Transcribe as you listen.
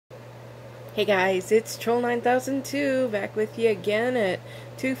Hey guys, it's Troll9002 back with you again at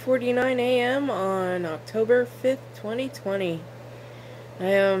 2:49 a.m. on October 5th, 2020. I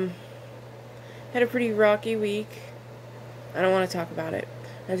had a pretty rocky week. I don't want to talk about it.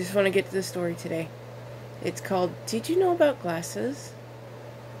 I just want to get to the story today. It's called Did You Know About Glasses?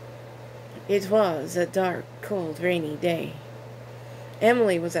 It was a dark, cold, rainy day.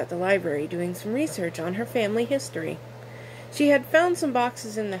 Emily was at the library doing some research on her family history. She had found some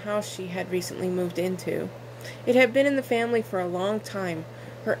boxes in the house she had recently moved into. It had been in the family for a long time.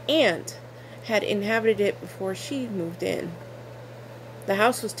 Her aunt had inhabited it before she moved in. The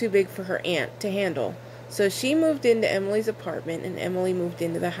house was too big for her aunt to handle, so she moved into Emily's apartment and Emily moved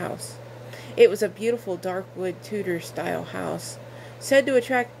into the house. It was a beautiful dark wood Tudor-style house, said to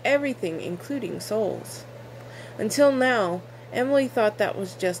attract everything, including souls. Until now, Emily thought that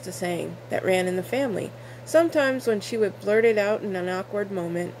was just a saying that ran in the family. Sometimes when she would blurt it out in an awkward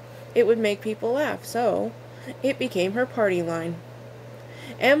moment, it would make people laugh, so it became her party line.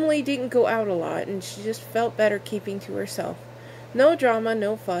 Emily didn't go out a lot, and she just felt better keeping to herself. No drama,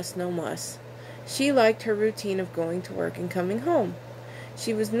 no fuss, no muss. She liked her routine of going to work and coming home.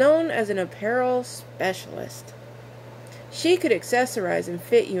 She was known as an apparel specialist. She could accessorize and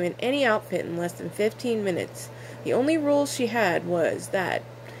fit you in any outfit in less than 15 minutes. The only rule she had was that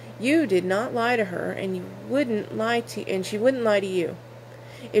you did not lie to her, and she wouldn't lie to you.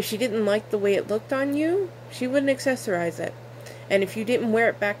 If she didn't like the way it looked on you, she wouldn't accessorize it. And if you didn't wear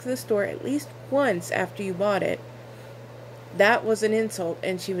it back to the store at least once after you bought it, that was an insult,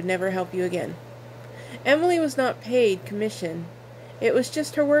 and she would never help you again. Emily was not paid commission. It was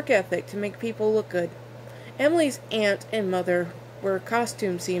just her work ethic to make people look good. Emily's aunt and mother were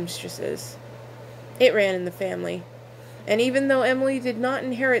costume seamstresses. It ran in the family. And even though Emily did not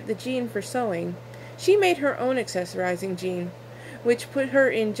inherit the gene for sewing, she made her own accessorizing gene, which put her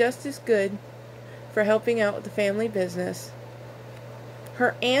in just as good for helping out with the family business.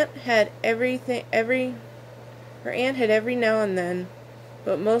 Her aunt had every now and then,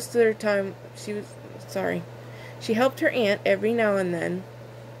 but most of the time she helped her aunt every now and then,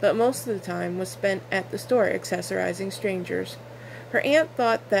 but most of the time was spent at the store accessorizing strangers. Her aunt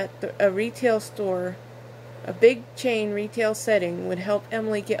thought that a big chain retail setting would help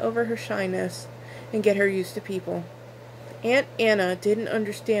Emily get over her shyness and get her used to people. Aunt Anna didn't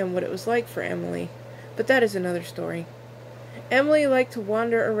understand what it was like for Emily, but that is another story. Emily liked to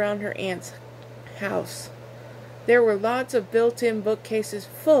wander around her aunt's house. There were lots of built-in bookcases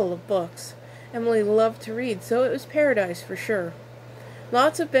full of books. Emily loved to read, so it was paradise for sure.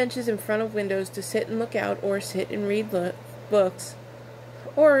 Lots of benches in front of windows to sit and look out or sit and read books,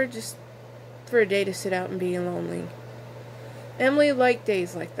 or just for a day to sit out and be lonely. Emily liked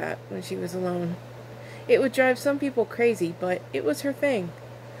days like that when she was alone. It would drive some people crazy, but it was her thing.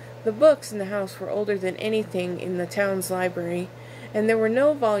 The books in the house were older than anything in the town's library, and there were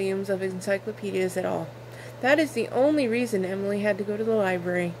no volumes of encyclopedias at all. That is the only reason Emily had to go to the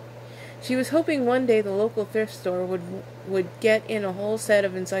library. She was hoping one day the local thrift store would get in a whole set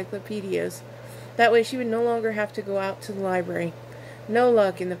of encyclopedias. That way she would no longer have to go out to the library. No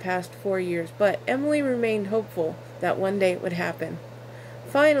luck in the past 4 years, but Emily remained hopeful that one day it would happen.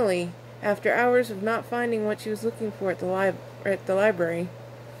 Finally, after hours of not finding what she was looking for at the library,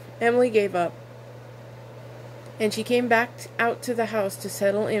 Emily gave up, and she came back out to the house to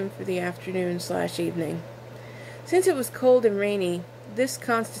settle in for the afternoon/evening. Since it was cold and rainy, this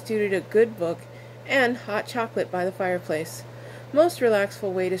constituted a good book and hot chocolate by the fireplace. Most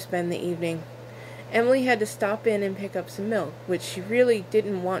relaxful way to spend the evening. Emily had to stop in and pick up some milk, which she really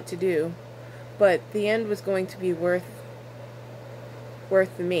didn't want to do, but the end was going to be worth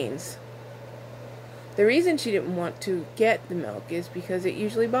the means. The reason she didn't want to get the milk is because it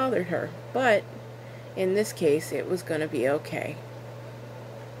usually bothered her, but in this case it was going to be okay.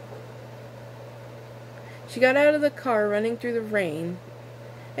 She got out of the car running through the rain,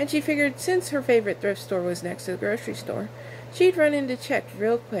 and she figured since her favorite thrift store was next to the grocery store, she'd run in to check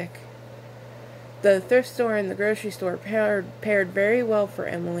real quick. The thrift store and the grocery store paired very well for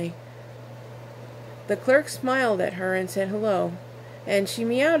Emily. The clerk smiled at her and said hello, and she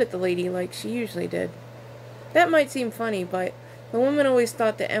meowed at the lady like she usually did. That might seem funny, but the woman always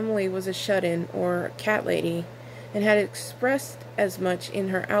thought that Emily was a shut-in or cat lady, and had expressed as much in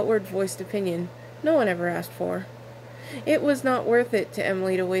her outward voiced opinion no one ever asked for. It was not worth it to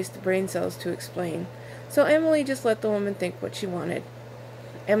Emily to waste the brain cells to explain, so Emily just let the woman think what she wanted.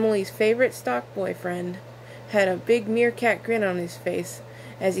 Emily's favorite stock boyfriend had a big meerkat grin on his face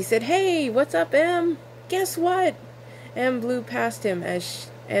as he said, "Hey, what's up, Em? Guess what?" Em blew past him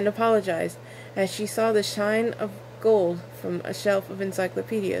and apologized as she saw the shine of gold from a shelf of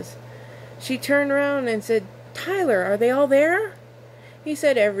encyclopedias. She turned around and said, "Tyler, are they all there?" He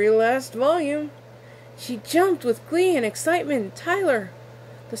said, "Every last volume." She jumped with glee and excitement. "Tyler!"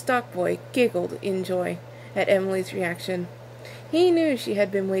 The stock boy giggled in joy at Emily's reaction. He knew she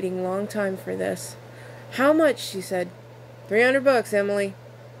had been waiting a long time for this. "How much?" she said. $300, Emily."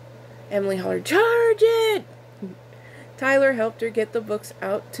 Emily hollered, "Charge it!" Tyler helped her get the books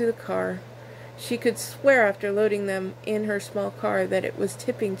out to the car. She could swear after loading them in her small car that it was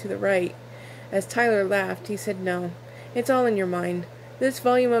tipping to the right. As Tyler laughed, he said, "No, it's all in your mind. This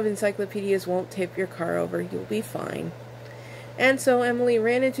volume of encyclopedias won't tip your car over. You'll be fine." And so Emily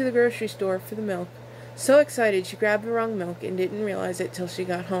ran into the grocery store for the milk. So excited she grabbed the wrong milk and didn't realize it till she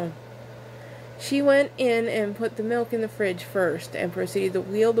got home. She went in and put the milk in the fridge first and proceeded to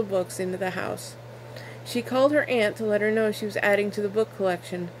wheel the books into the house. She called her aunt to let her know she was adding to the book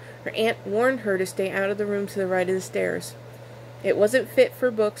collection. Her aunt warned her to stay out of the room to the right of the stairs. It wasn't fit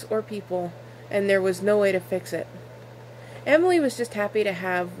for books or people, and there was no way to fix it. Emily was just happy to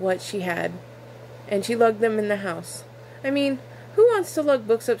have what she had, and she lugged them in the house. I mean, who wants to lug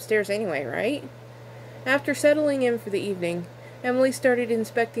books upstairs anyway, right? After settling in for the evening, Emily started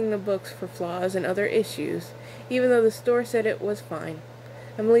inspecting the books for flaws and other issues, even though the store said it was fine.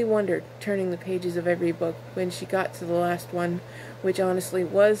 Emily wondered, turning the pages of every book, when she got to the last one, which honestly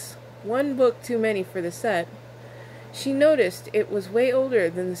was one book too many for the set. She noticed it was way older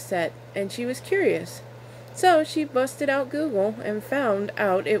than the set, and she was curious. So she busted out Google and found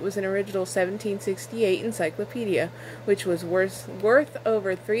out it was an original 1768 encyclopedia, which was worth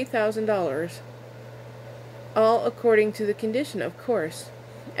over $3,000. All according to the condition, of course.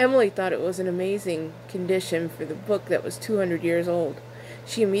 Emily thought it was an amazing condition for the book that was 200 years old.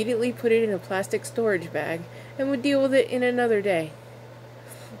 She immediately put it in a plastic storage bag and would deal with it in another day.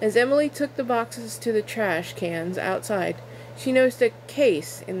 As Emily took the boxes to the trash cans outside, she noticed a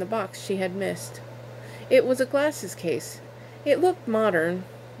case in the box she had missed. It was a glasses case. It looked modern,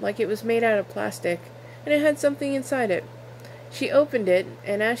 like it was made out of plastic, and it had something inside it. She opened it,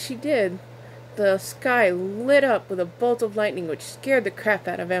 and as she did, the sky lit up with a bolt of lightning which scared the crap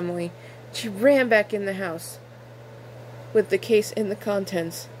out of Emily. She ran back in the house with the case and the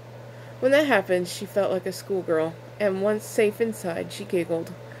contents. When that happened, she felt like a schoolgirl, and once safe inside, she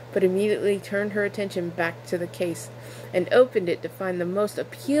giggled, but immediately turned her attention back to the case and opened it to find the most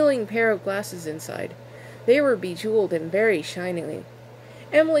appealing pair of glasses inside. They were bejeweled and very shiny.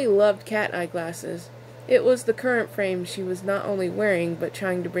 Emily loved cat eye glasses. It was the current frame she was not only wearing, but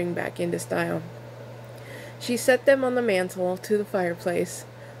trying to bring back into style. She set them on the mantel to the fireplace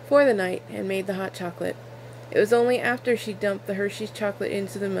for the night and made the hot chocolate. It was only after she dumped the Hershey's chocolate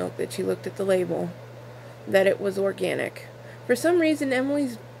into the milk that she looked at the label, that it was organic. For some reason,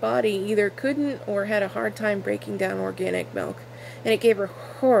 Emily's body either couldn't or had a hard time breaking down organic milk, and it gave her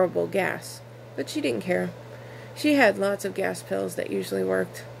horrible gas. But she didn't care. She had lots of gas pills that usually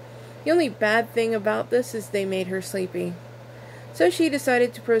worked. The only bad thing about this is they made her sleepy. So she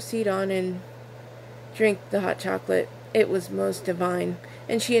decided to proceed on and drink the hot chocolate. It was most divine,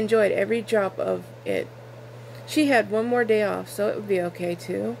 and she enjoyed every drop of it. She had one more day off, so it would be okay,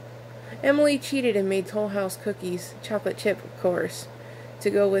 too. Emily cheated and made Toll House cookies, chocolate chip, of course, to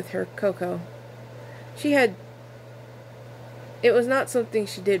go with her cocoa. It was not something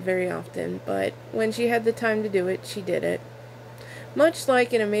she did very often, but when she had the time to do it, she did it. Much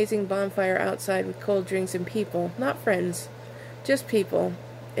like an amazing bonfire outside with cold drinks and people, not friends, just people,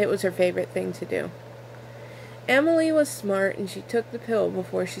 it was her favorite thing to do. Emily was smart, and she took the pill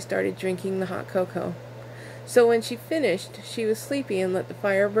before she started drinking the hot cocoa. So when she finished, she was sleepy and let the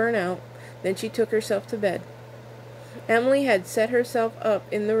fire burn out. Then she took herself to bed. Emily had set herself up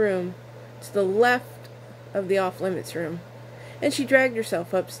in the room to the left of the off-limits room, and she dragged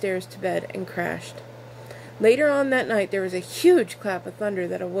herself upstairs to bed and crashed. Later on that night, there was a huge clap of thunder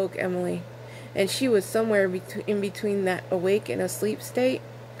that awoke Emily, and she was somewhere in between that awake and asleep state,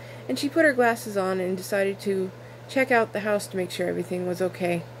 and she put her glasses on and decided to check out the house to make sure everything was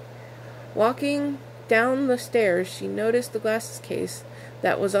okay. Walking down the stairs, she noticed the glasses case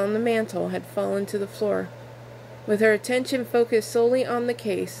that was on the mantel had fallen to the floor. With her attention focused solely on the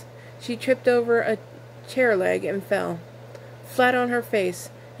case, she tripped over a chair leg and fell, flat on her face,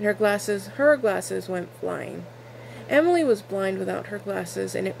 and her glasses went flying. Emily was blind without her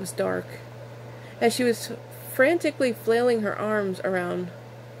glasses, and it was dark. As she was frantically flailing her arms around,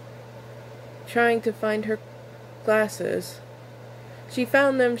 trying to find her glasses, she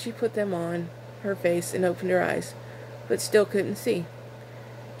found them, she put them on her face and opened her eyes, but still couldn't see.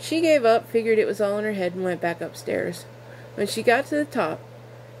 She gave up, figured it was all in her head, and went back upstairs. When she got to the top,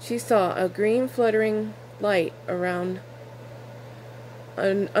 she saw a green fluttering light around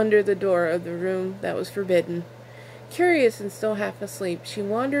under the door of the room that was forbidden. Curious and still half asleep, she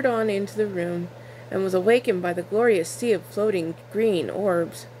wandered on into the room and was awakened by the glorious sea of floating green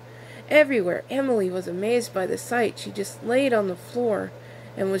orbs. Everywhere, Emily was amazed by the sight. She just laid on the floor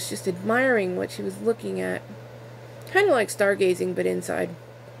and was just admiring what she was looking at. Kind of like stargazing, but inside.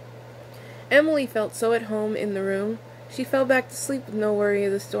 Emily felt so at home in the room, she fell back to sleep with no worry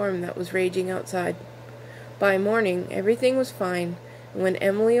of the storm that was raging outside. By morning, everything was fine, and when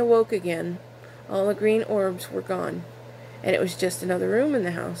Emily awoke again, all the green orbs were gone, and it was just another room in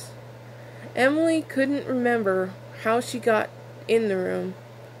the house. Emily couldn't remember how she got in the room.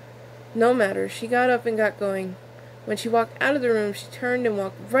 No matter, she got up and got going. When she walked out of the room, she turned and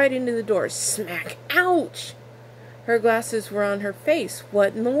walked right into the door. Smack! Ouch! Her glasses were on her face.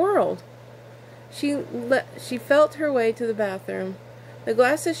 What in the world? She felt her way to the bathroom. The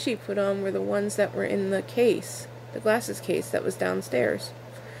glasses she put on were the ones that were in the case, the glasses case that was downstairs.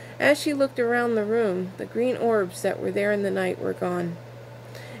 As she looked around the room, the green orbs that were there in the night were gone.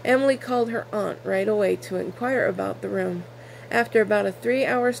 Emily called her aunt right away to inquire about the room. After about a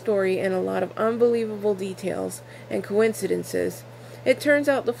 3-hour story and a lot of unbelievable details and coincidences, it turns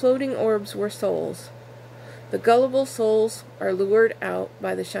out the floating orbs were souls. The gullible souls are lured out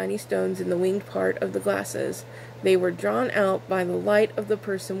by the shiny stones in the winged part of the glasses. They were drawn out by the light of the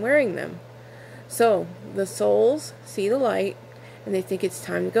person wearing them. So, the souls see the light, and they think it's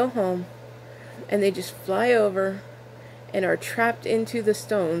time to go home, and they just fly over and are trapped into the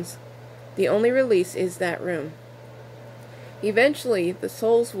stones. The only release is that room. Eventually, the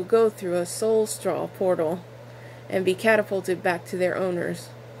souls will go through a soul straw portal and be catapulted back to their owners.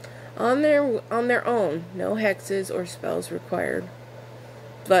 On their own, no hexes or spells required.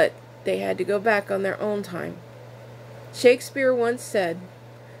 But they had to go back on their own time. Shakespeare once said,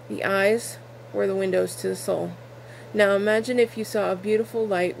 "The eyes were the windows to the soul." Now imagine if you saw a beautiful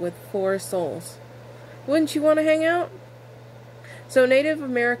light with 4 souls. Wouldn't you want to hang out? So Native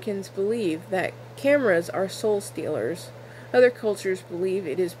Americans believe that cameras are soul stealers. Other cultures believe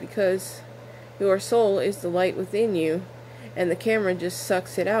it is because your soul is the light within you, and the camera just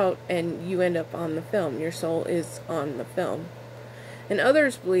sucks it out, and you end up on the film. Your soul is on the film. And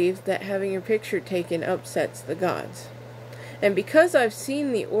others believe that having your picture taken upsets the gods. And because I've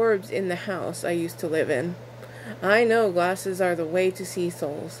seen the orbs in the house I used to live in, I know glasses are the way to see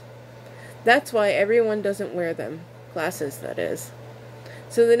souls. That's why everyone doesn't wear them. Glasses, that is.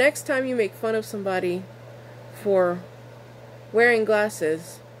 So the next time you make fun of somebody for wearing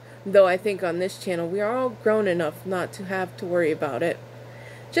glasses, though I think on this channel we are all grown enough not to have to worry about it,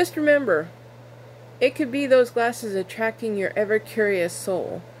 just remember, it could be those glasses attracting your ever-curious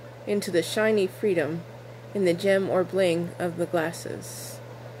soul into the shiny freedom in the gem or bling of the glasses.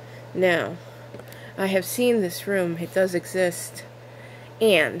 Now, I have seen this room. It does exist.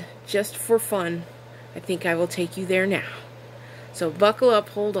 And, just for fun, I think I will take you there now. So buckle up,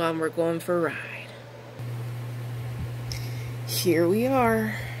 hold on, we're going for a ride. Here we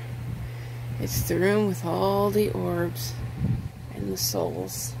are. It's the room with all the orbs and the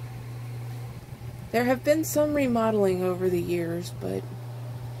souls. There have been some remodeling over the years, but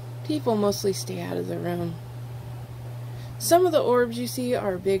people mostly stay out of the room. Some of the orbs you see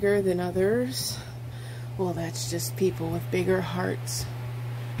are bigger than others. Well, that's just people with bigger hearts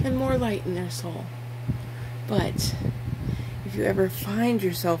and more light in their soul. But if you ever find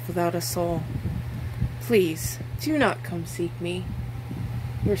yourself without a soul, please do not come seek me.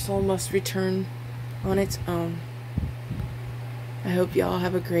 Your soul must return on its own. I hope y'all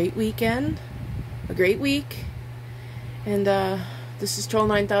have a great weekend, a great week, and this is Troll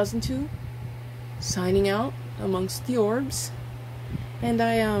 9002 signing out amongst the orbs, and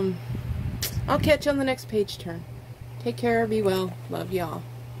I'll catch you on the next page turn. Take care, be well, love y'all.